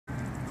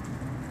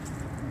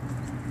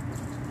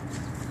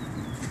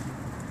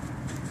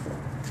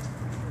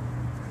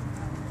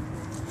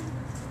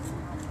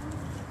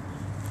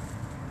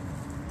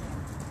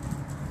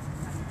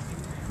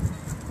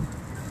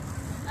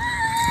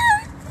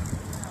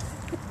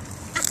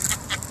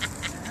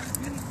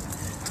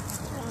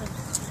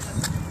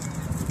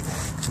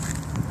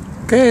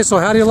Okay, so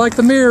how do you like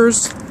the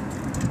mirrors?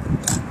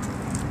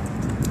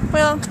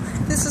 Well,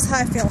 this is how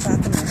I feel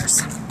about the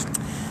mirrors.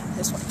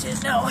 Just want you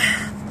to know.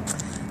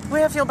 The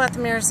way I feel about the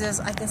mirrors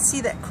is I can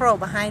see that crow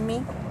behind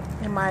me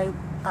in my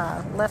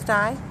left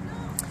eye.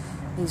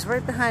 He's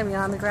right behind me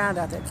on the ground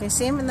out there. Can you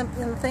see him in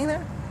the thing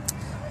there?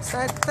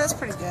 So that's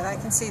pretty good. I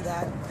can see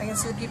that. I can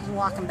see the people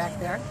walking back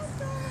there.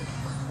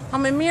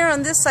 On my mirror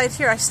on this side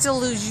here, I still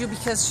lose you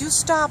because you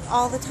stop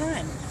all the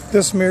time.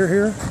 This mirror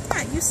here?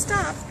 Yeah, you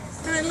stop,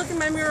 and I look in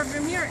my mirror of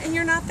your mirror, and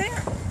you're not there.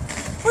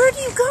 Where do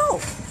you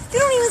go? You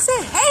don't even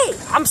say,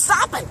 hey, I'm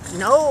stopping.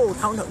 No,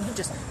 you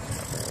just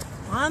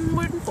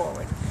onward and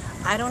forward.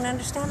 I don't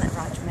understand that,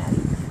 Roger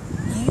Maddie.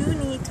 You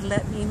need to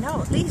let me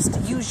know. At least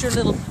use your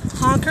little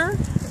honker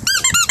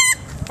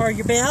or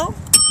your bell.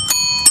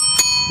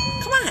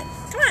 Come on.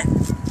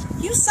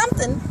 Use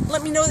something.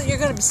 Let me know that you're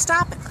going to be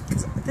stopping.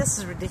 This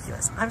is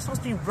ridiculous. I'm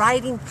supposed to be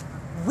riding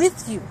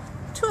with you.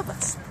 Two of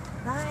us.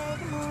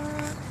 Riding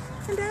on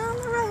and down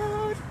the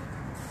road.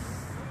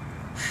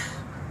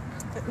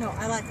 But no,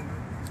 I like them.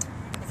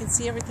 I can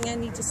see everything I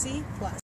need to see, plus.